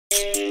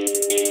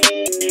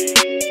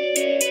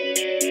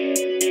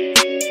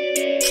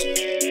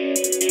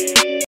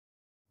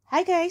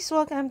Hi guys,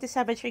 welcome to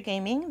Savagery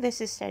Gaming.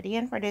 This is Teddy,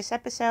 and for this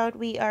episode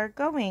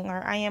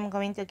I am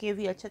going to give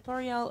you a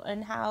tutorial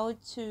on how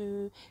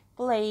to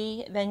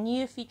play the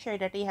new feature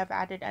that they have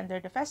added under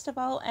the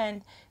festival,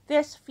 and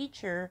this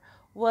feature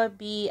will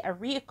be a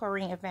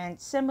reoccurring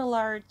event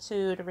similar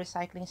to the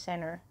recycling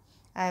center,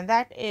 and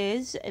that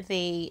is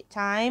the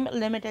time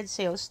limited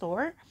sales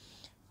store.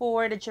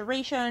 For the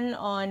duration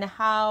on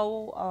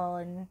how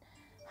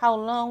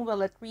long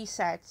will it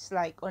resets,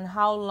 like on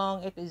how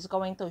long it is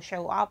going to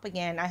show up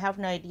again, I have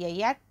no idea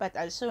yet, but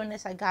as soon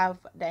as I have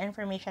the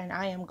information,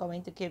 I am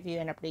going to give you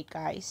an update,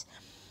 guys.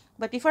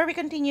 But before we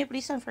continue,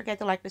 please don't forget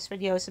to like this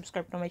video,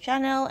 subscribe to my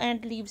channel,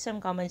 and leave some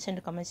comments in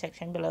the comment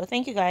section below.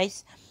 Thank you,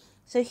 guys.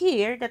 So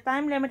here, the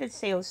time limited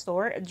sales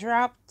store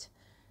dropped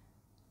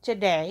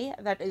today,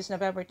 that is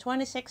November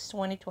 26,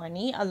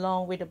 2020,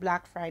 along with the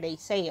Black Friday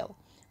sale.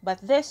 But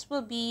this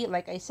will be,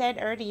 like I said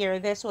earlier,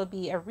 this will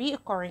be a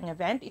reoccurring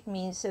event. It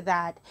means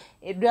that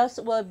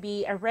will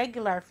be a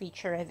regular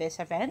feature in this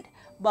event,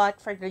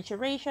 but for the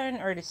duration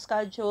or the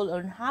schedule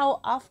on how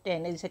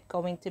often is it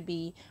going to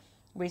be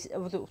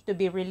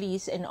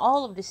released in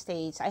all of the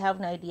states, I have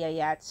no idea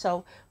yet.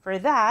 So for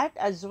that,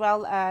 as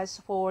well as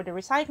for the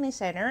recycling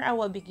center, I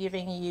will be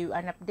giving you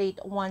an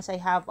update once I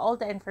have all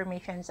the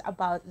information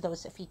about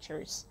those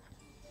features.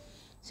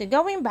 So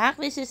going back,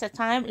 this is a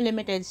time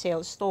limited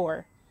sales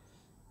store.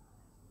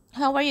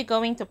 How are you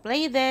going to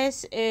play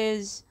this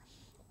is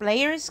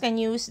players can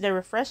use the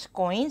refresh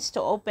coins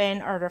to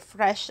open or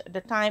refresh the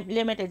time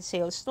limited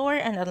sales store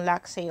and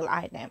unlock sale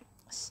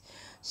items.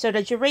 So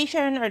the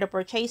duration or the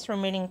purchase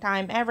remaining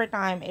time every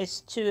time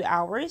is 2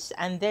 hours,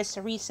 and this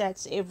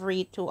resets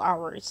every 2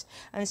 hours.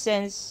 And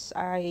since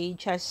I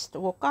just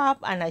woke up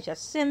and I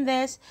just seen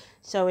this,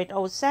 so it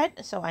all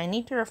set, so I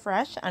need to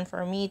refresh, and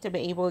for me to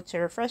be able to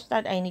refresh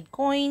that, I need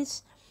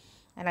coins,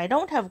 and I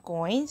don't have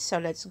coins. So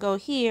let's go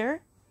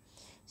here.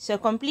 So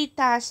complete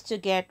tasks to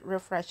get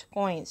refresh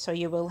coins. So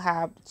you will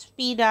have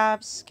speed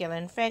ups, kill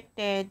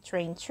infected,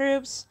 train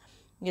troops,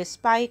 use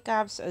spike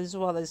ups, as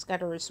well as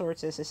gather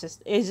resources. It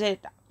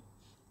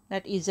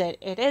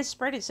is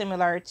pretty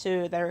similar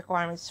to the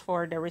requirements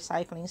for the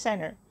recycling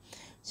center.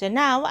 So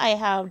now I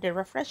have the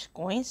refresh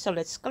coins. So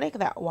let's click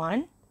that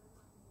one.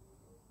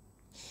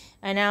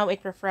 And now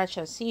it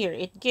refreshes here.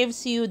 It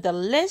gives you the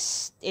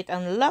list. It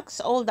unlocks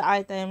all the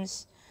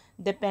items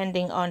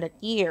depending on the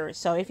tier.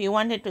 So if you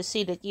wanted to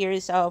see the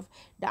tiers of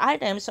the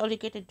items, all you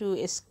get to do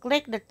is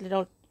click that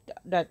little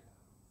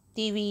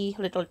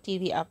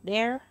TV up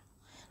there,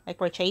 like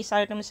purchase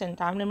items and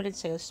time limited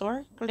sales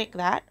store. Click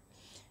that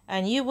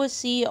and you will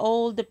see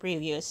all the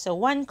previews. So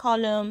one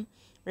column,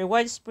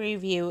 rewards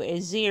preview,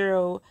 is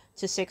 0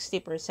 to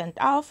 60%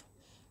 off.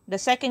 The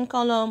second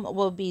column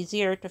will be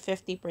 0 to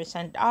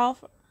 50%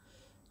 off.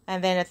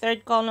 And then the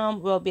third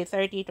column will be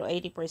 30 to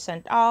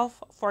 80%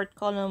 off. Fourth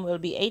column will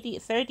be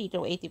 30 to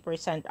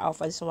 80%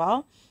 off as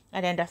well.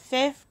 And then the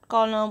fifth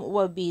column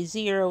will be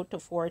 0 to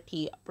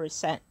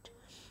 40%.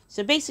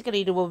 So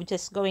basically, they will be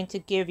just going to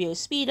give you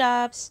speed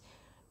ups,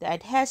 the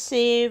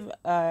adhesive,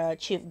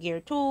 chief gear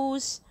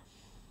tools,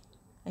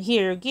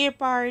 here gear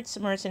parts,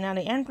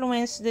 mercenary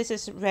influence. This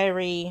is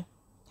very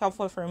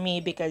helpful for me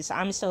because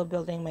I'm still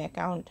building my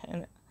account,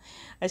 and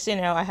as you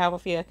know, I have a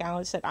few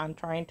accounts that I'm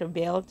trying to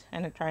build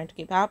and I'm trying to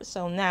keep up.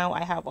 So now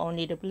I have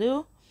only the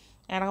blue,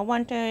 and I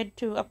wanted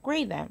to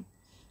upgrade them.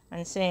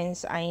 And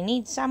since I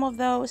need some of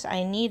those,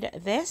 I need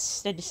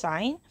the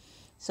design.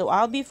 So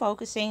I'll be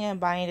focusing on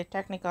buying the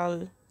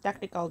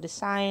tactical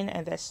design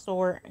and the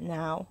store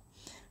now.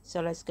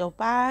 So let's go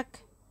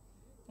back,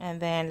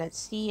 and then let's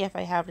see if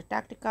I have the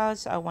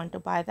tacticals. I want to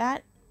buy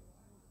that.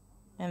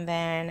 And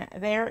then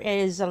there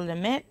is a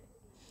limit.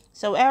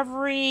 So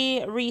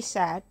every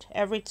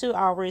 2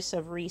 hours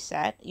of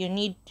reset, you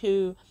need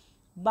to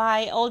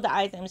buy all the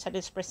items that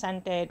is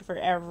presented for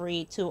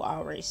every 2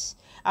 hours.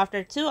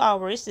 After 2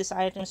 hours, these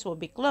items will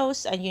be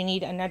closed and you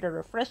need another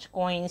refresh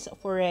coins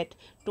for it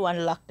to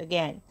unlock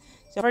again.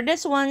 So for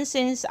this one,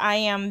 since I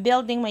am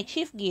building my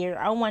chief gear,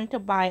 I want to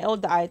buy all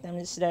the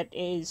items that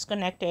is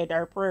connected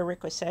or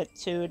prerequisite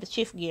to the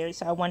chief gear.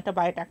 So I want to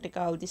buy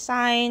tactical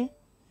design.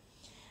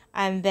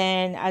 And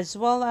then as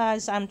well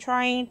as I'm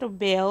trying to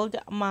build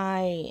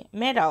my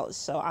medals,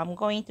 so I'm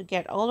going to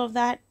get all of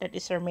that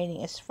is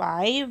remaining is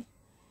 5.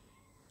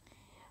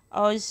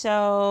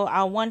 Also,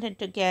 I wanted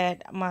to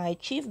get my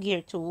chief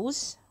gear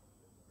tools,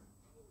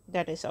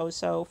 that is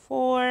also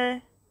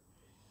 4.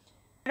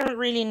 I don't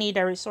really need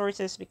the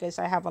resources because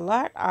I have a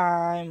lot.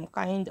 I'm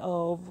kind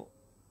of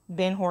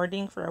been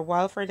hoarding for a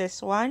while for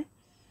this one.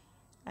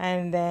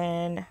 And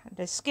then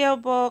the skill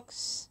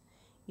books,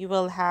 you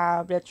will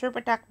have the troop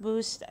attack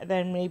boost,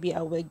 then maybe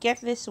I will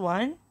get this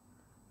one.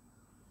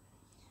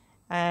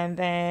 And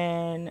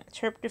then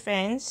troop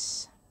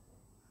defense,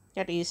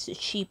 that is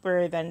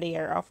cheaper than they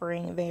are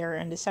offering there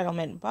in the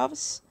settlement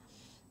buffs.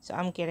 So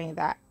I'm getting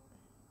that.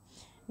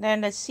 Then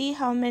let's see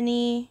how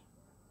many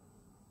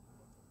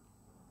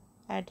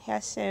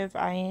adhesive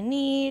I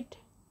need.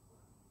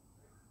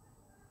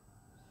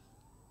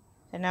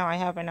 So now I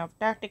have enough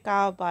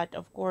tactical, but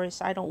of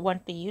course I don't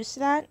want to use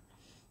that.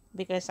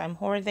 because I'm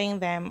hoarding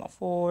them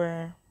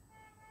for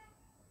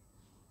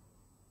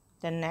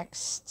the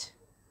next.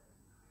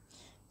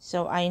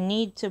 So I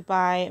need to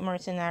buy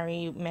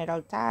mercenary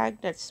metal tag.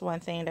 That's one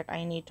thing that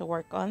I need to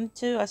work on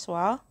too as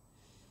well.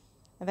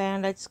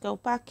 Then let's go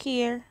back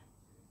here.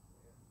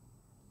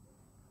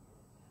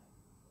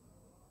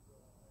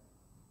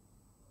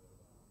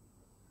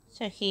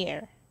 So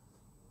here.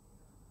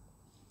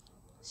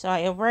 So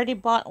I already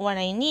bought what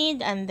I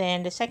need, and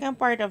then the second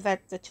part of the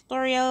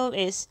tutorial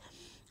is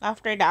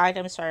after the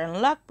items are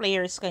unlocked,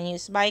 players can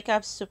use buy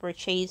caps to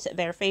purchase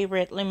their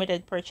favorite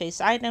limited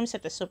purchase items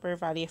at a super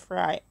value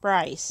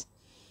price.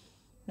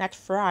 Not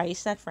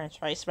fries, not french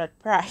fries, but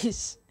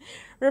price.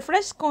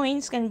 Refresh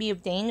coins can be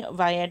obtained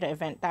via the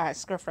event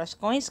task. Refresh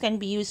coins can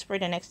be used for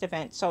the next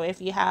event. So if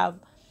you have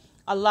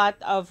a lot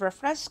of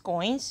refresh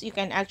coins, you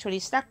can actually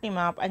stack them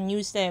up and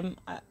use them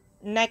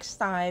next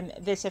time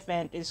this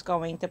event is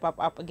going to pop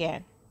up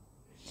again.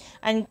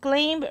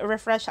 Unclaimed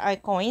refresh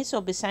coins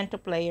will be sent to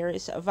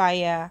players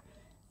via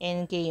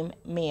in-game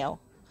mail.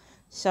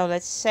 So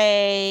let's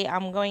say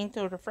I'm going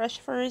to refresh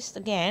first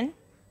again.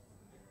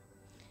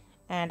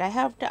 And I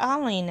have the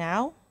ally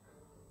now.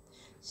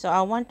 So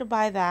I want to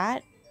buy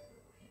that.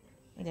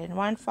 And then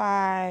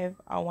 1.5.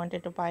 I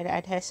wanted to buy the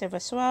adhesive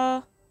as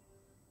well.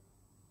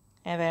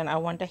 And then I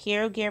want the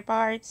hero gear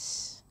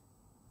parts.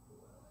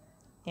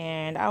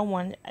 And I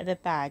want the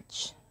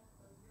badge.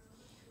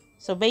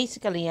 So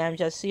basically, I'm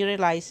just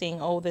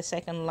utilizing all the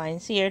second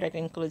lines here. That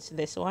includes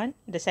this one.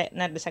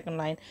 Not the second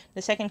line.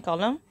 The second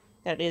column.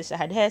 That is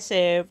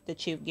adhesive, the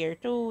chief gear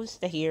tools,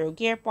 the hero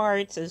gear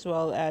parts, as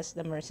well as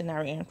the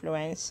mercenary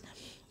influence.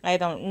 I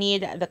don't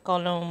need the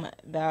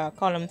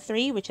column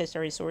 3, which is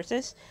the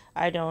resources.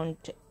 I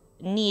don't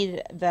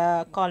need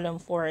the column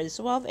 4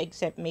 as well,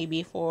 except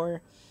maybe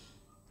for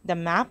the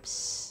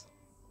maps.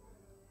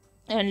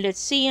 And let's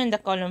see in the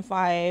column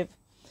 5.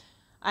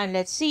 And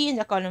let's see in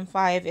the column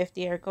 5 if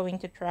they are going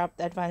to drop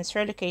the advanced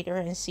relocator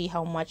and see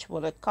how much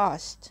will it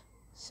cost.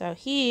 So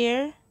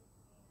here,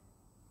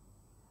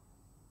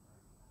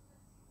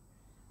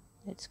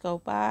 let's go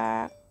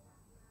back.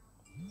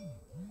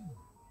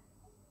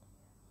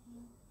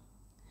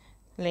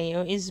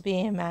 Leo is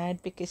being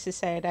mad because he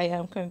said I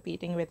am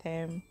competing with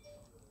him.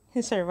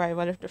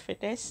 Survival of the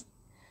fittest.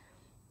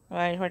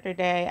 Right, for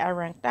today I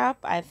ranked up.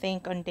 I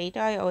think on data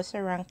I also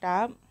ranked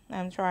up.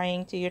 I'm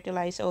trying to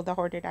utilize all the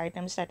hoarded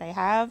items that I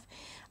have.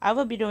 I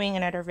will be doing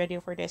another video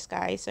for this,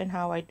 guys, on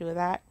how I do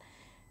that.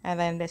 And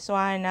then this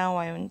one, now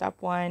I'm in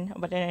top 1,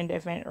 but then in the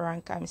event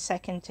rank I'm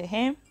second to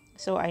him.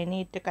 So I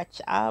need to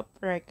catch up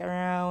like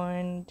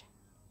around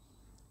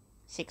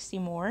 60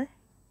 more.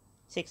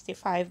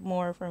 65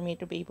 more for me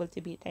to be able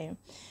to beat him.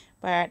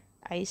 But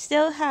I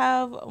still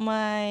have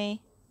my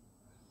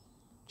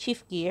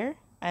chief gear,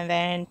 and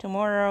then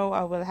tomorrow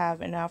I will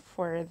have enough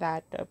for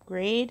that to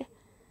upgrade.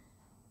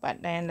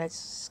 But then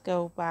let's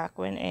go back.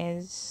 When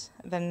is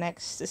the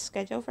next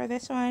schedule for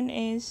this one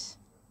is?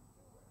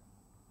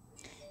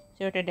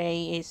 So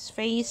today is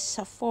phase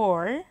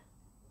 4.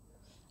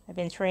 I've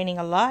been training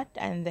a lot,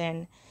 and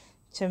then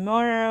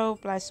tomorrow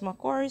plasma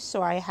cores.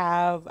 So I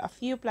have a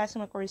few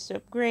plasma cores to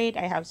upgrade.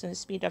 I have some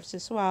speed ups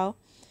as well,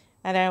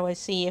 and then I will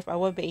see if I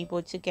will be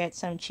able to get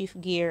some chief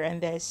gear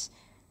in this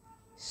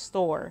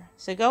store.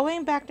 So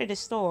going back to the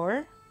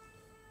store,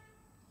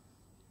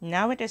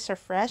 now it is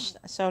refreshed.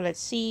 So let's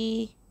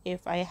see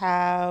if I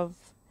have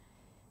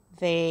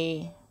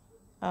they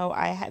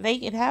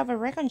can have a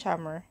recon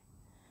jammer.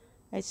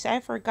 I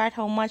forgot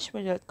how much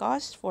would it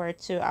cost for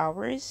 2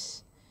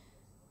 hours.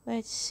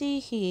 Let's see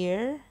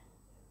here.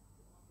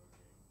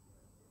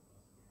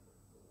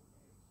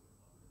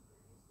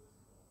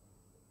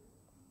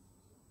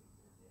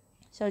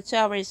 So 2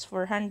 hours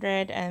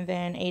 400, and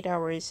then 8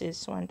 hours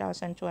is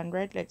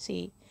 1,200. Let's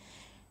see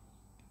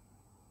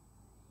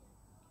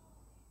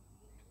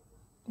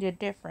the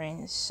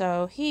difference.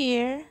 So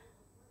here,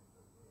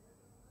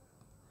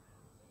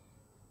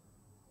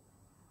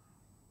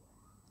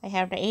 I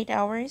have the 8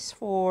 hours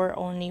for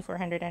only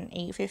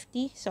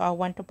 408.50. So I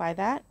want to buy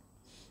that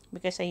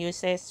because I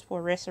use this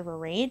for reservoir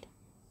raid.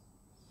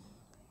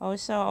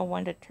 Also, I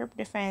want the trip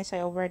defense. I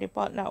already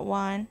bought that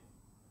one.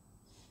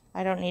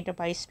 I don't need to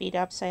buy speed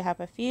ups. I have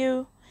a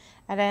few.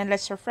 And then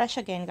let's refresh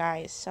again,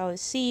 guys. So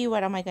see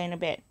what am I going to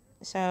bid.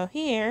 So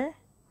here,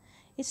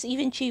 it's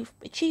even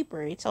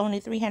cheaper. It's only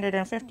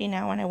 350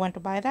 now, and I want to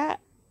buy that.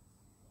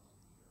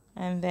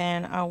 And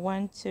then I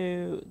want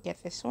to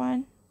get this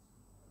one.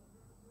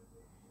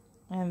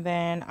 And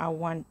then I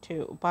want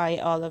to buy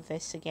all of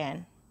this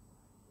again.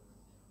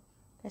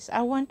 Because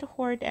I want to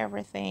hoard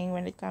everything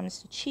when it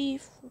comes to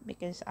chief,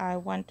 because I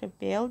want to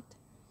build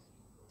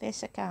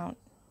this account.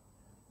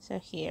 So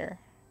here.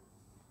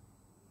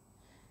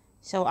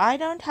 So I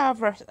don't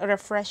have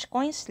refresh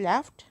coins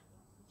left.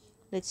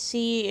 Let's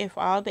see if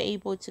I'll be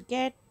able to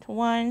get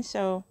one.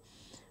 So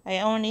I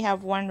only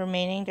have one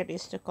remaining that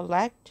is to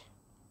collect.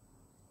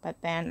 But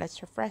then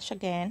let's refresh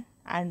again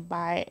and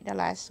buy the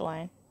last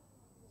one.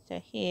 So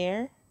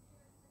here.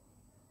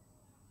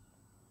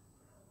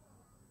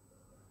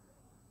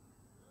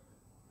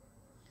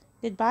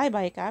 Goodbye,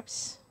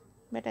 Buycaps.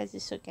 But that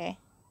is okay.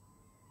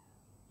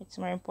 It's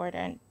more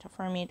important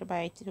for me to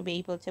be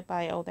able to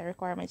buy all the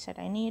requirements that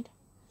I need.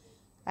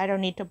 I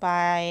don't need to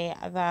buy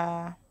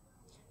the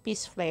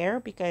Peace Flare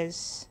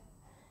because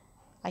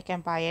I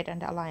can buy it on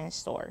the Alliance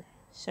store.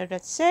 So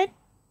that's it.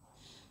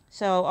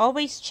 So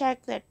always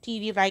check that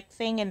TV like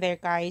thing in there,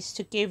 guys,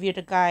 to give you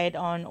the guide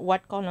on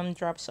what column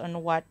drops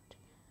on what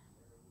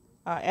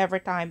every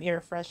time you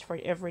refresh for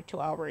every 2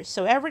 hours.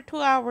 So every 2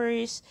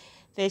 hours,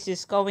 this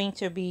is going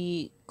to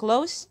be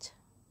closed.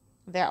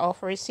 The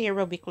offer here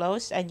will be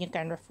closed, and you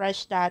can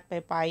refresh that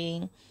by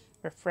buying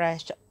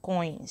refresh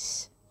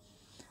coins.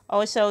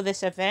 Also,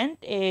 this event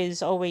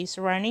is always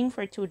running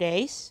for 2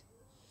 days.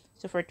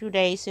 So for 2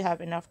 days, you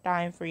have enough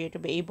time for you to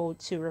be able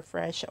to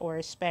refresh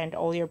or spend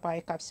all your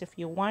Buycaps if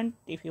you want.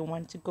 If you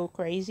want to go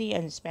crazy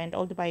and spend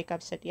all the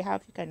Buycaps that you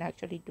have, you can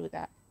actually do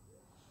that.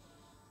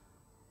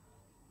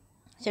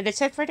 So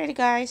that's it for today,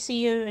 guys.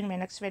 See you in my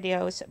next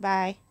videos.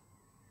 Bye.